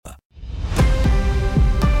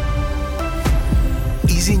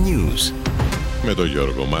Easy News με τον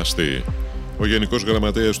Γιώργο Μάστη. Ο Γενικός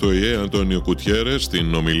Γραμματέας του ΟΗΕ, Αντώνιο Κουτιέρες,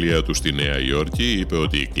 στην ομιλία του στη Νέα Υόρκη, είπε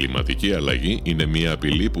ότι η κλιματική αλλαγή είναι μια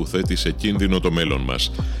απειλή που θέτει σε κίνδυνο το μέλλον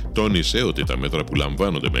μας. Τόνισε ότι τα μέτρα που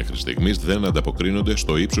λαμβάνονται μέχρι στιγμής δεν ανταποκρίνονται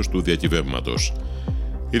στο ύψος του διακυβεύματος.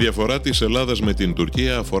 Η διαφορά της Ελλάδας με την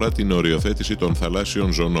Τουρκία αφορά την οριοθέτηση των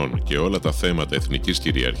θαλάσσιων ζωνών και όλα τα θέματα εθνικής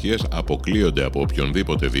κυριαρχίας αποκλείονται από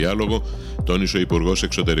οποιονδήποτε διάλογο, τόνισε ο Υπουργός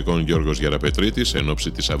Εξωτερικών Γιώργος Γεραπετρίτης εν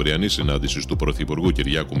ώψη της αυριανής συνάντησης του Πρωθυπουργού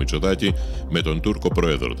Κυριάκου Μητσοτάκη με τον Τούρκο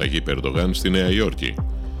Πρόεδρο Ταγίπ Ερντογάν στη Νέα Υόρκη.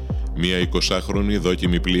 Μία 20χρονη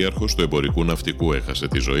δόκιμη πλοίαρχος του εμπορικού ναυτικού έχασε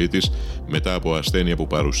τη ζωή της μετά από ασθένεια που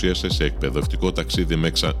παρουσίασε σε εκπαιδευτικό ταξίδι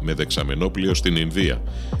με δεξαμενόπλοιο στην Ινδία.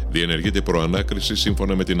 Διενεργείται προανάκριση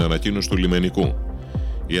σύμφωνα με την ανακοίνωση του λιμενικού.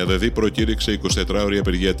 Η ΑΔΔ προκήρυξε 24ωρη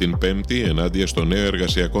απεργία την Πέμπτη ενάντια στο νέο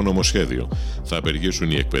εργασιακό νομοσχέδιο. Θα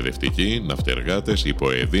απεργήσουν οι εκπαιδευτικοί, ναυτεργάτες, η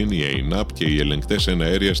ΠΟΕΔΗΝ, η ΕΙΝΑΠ και οι ελεγκτές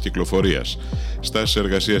εναέριας κυκλοφορίας. Στάσεις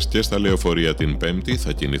εργασίας και στα λεωφορεία την Πέμπτη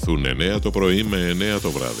θα κινηθούν 9 το πρωί με 9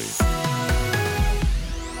 το βράδυ.